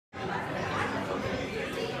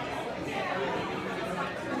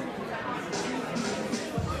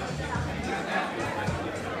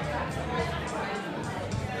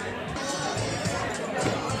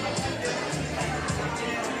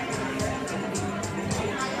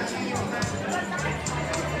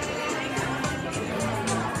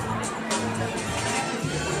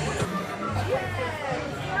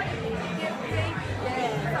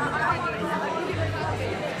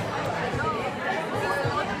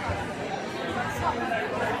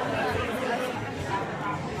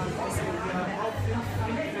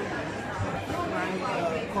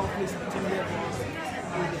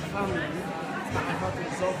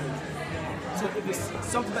if it's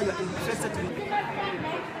something that you're interested in.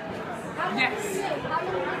 Yes.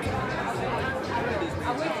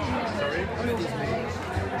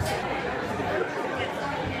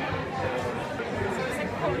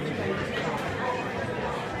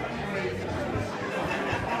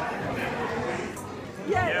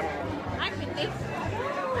 Yeah. I can take.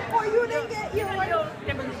 Oh, you didn't get your one?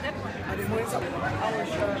 And the morning, I was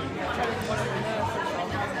trying to one of the nurses.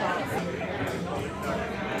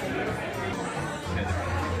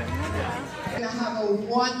 We're going to have a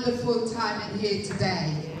wonderful time in here today.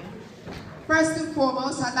 First and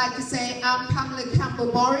foremost, I'd like to say I'm Pamela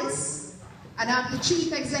Campbell-Morris, and I'm the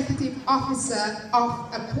Chief Executive Officer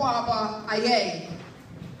of Akwaaba Ayeh.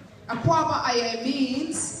 Akwaaba Ayeh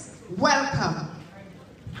means welcome.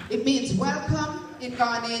 It means welcome in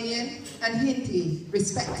Ghanaian and Hindi,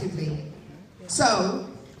 respectively. So,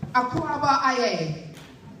 Akwaaba Ayeh.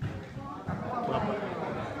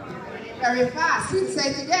 Very fast, we'll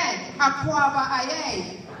say it again. Akwaaba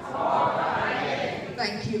Ayeh.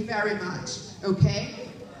 Thank you very much. Okay.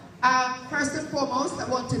 First and foremost, I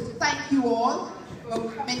want to thank you all for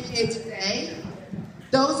coming here today.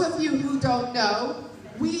 Those of you who don't know,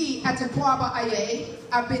 we at Akwaaba Ayeh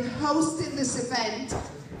have been hosting this event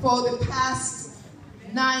for the past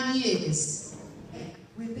 9 years.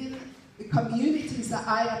 Within the communities that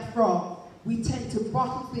I am from, we tend to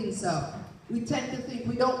bottle things up. We tend to think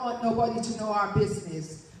we don't want nobody to know our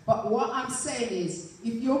business. But what I'm saying is,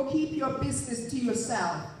 if you keep your business to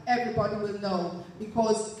yourself, everybody will know,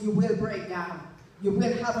 because you will break down. You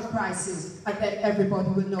will have a crisis, and then everybody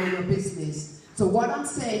will know your business. So what I'm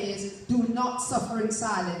saying is, do not suffer in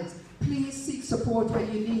silence. Please seek support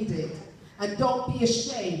when you need it. And don't be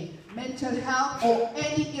ashamed. Mental health or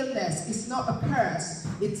any illness is not a curse.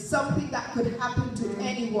 It's something that could happen to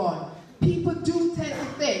anyone. People do tend to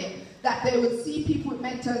think that they would see people with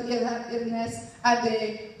mental illness and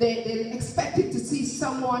they expected to see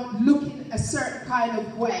someone looking a certain kind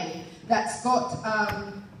of way that's got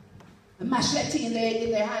a machete in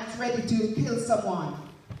their hands ready to kill someone.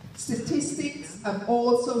 Statistics have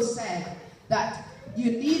also said that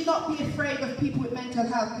you need not be afraid of people with mental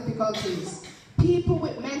health difficulties. People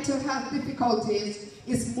with mental health difficulties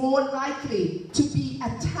is more likely to be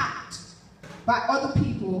attacked by other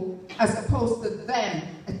people as opposed to them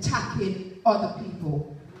attacking other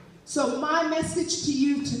people. So my message to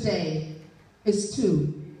you today is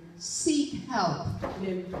to seek help.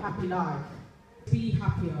 Live a happy life, be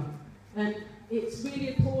happier. And it's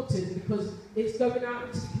really important because it's going out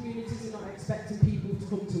into the communities and not expecting people to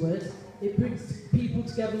come to us. It brings people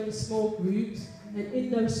together in small groups, and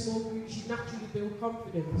in those small groups you naturally build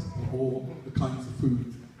confidence. Or the kinds of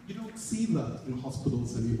food. You don't see that in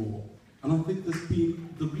hospitals anymore. And I think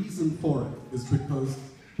the reason for it is because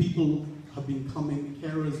people have been coming,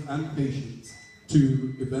 carers and patients,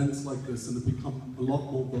 to events like this and have become a lot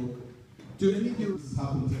more vocal. Do any of you this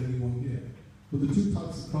happen to anyone here? But the two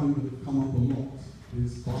types of crime that have come up a lot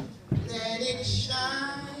is let it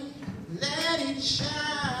shine, let it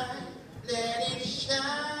shine, let it shine.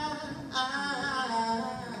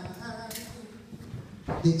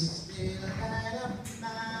 This little light of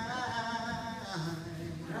mine,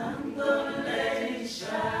 I'm gonna let it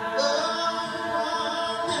shine. Oh,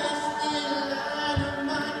 this little light of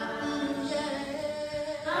mine, ooh, yeah.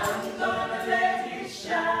 I'm gonna let it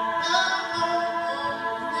shine. Oh,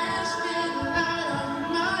 this little light of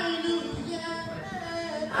mine, ooh, yeah.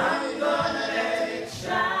 I'm gonna let it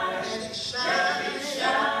shine. Let it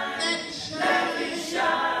shine. Let it shine.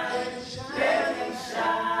 Let it shine. Let it shine. Let it shine. Let it shine.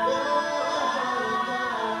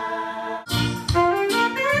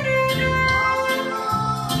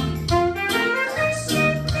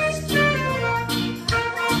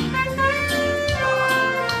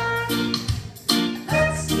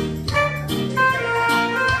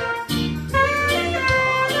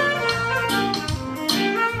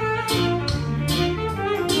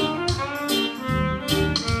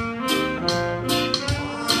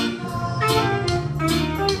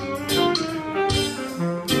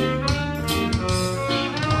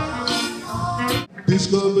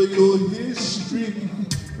 Discover your history.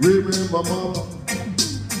 Remember mama,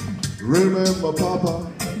 remember papa.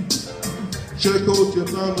 Check out your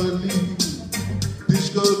family.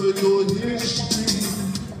 Discover your history.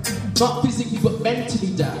 Not physically but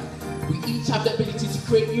mentally, Dad. We each have the ability to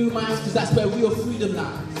create new minds because that's where real freedom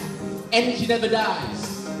lies. Energy never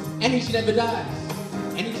dies. Energy never dies.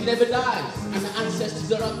 Energy never dies. And the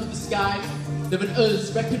ancestors are up in the sky. Letting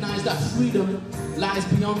us recognize that freedom lies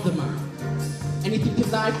beyond the mind. Anything in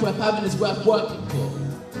life worth having is worth working for.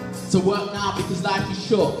 So work now because life is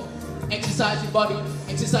short. Exercise your body,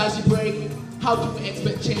 exercise your brain, How can we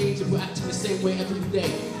expect change if we're acting the same way every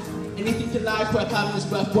day? Anything in life worth having is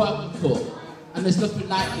worth working for. And there's nothing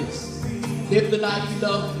like this. Live the life you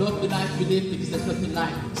love the life you live, because there's nothing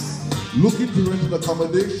like this. Looking to rent an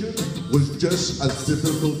accommodation was just as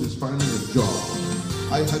difficult as finding a job.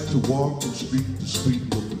 I had to walk from street to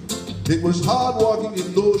street looking. It was hard walking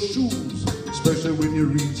in those shoes, especially when you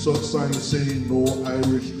read such signs saying no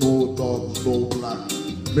Irish, no dogs, no black.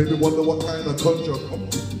 Maybe wonder what kind of culture come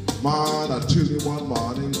from. Man, I tell you one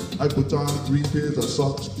morning, I put on 3 pairs of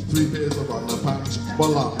socks, 3 pairs of underpants, my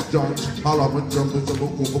long johns, Halloween jumpers, and a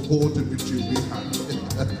coat in which you be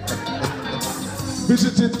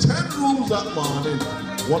Visited 10 rooms that morning,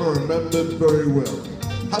 one I remembered very well.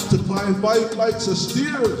 Had to climb 5 flights of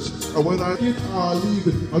stairs, and when I get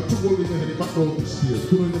leaving, I took one in the head back down the stairs,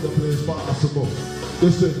 pulling in the place possible.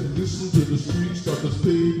 They said, listen to the streets that was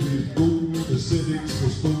paved with gold, the cities, the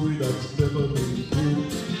story that's never been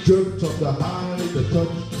told. Dreamt of the high, the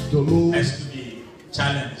touch, the low. Has to be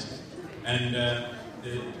challenged, and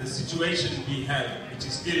the situation we have, which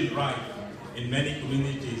is still rife in many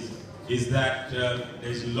communities, is that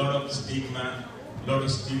there's a lot of stigma, a lot of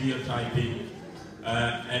stereotyping,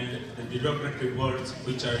 and the derogatory words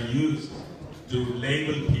which are used to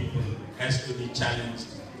label people has to be challenged,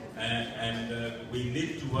 and we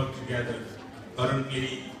need to work together.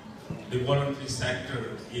 Currently, the voluntary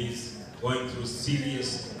sector is going through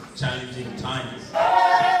serious, challenging times.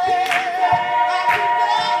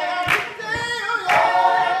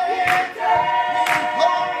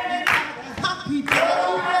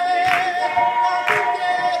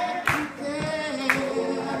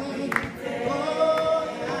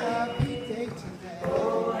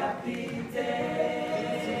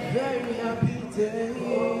 Very happy day.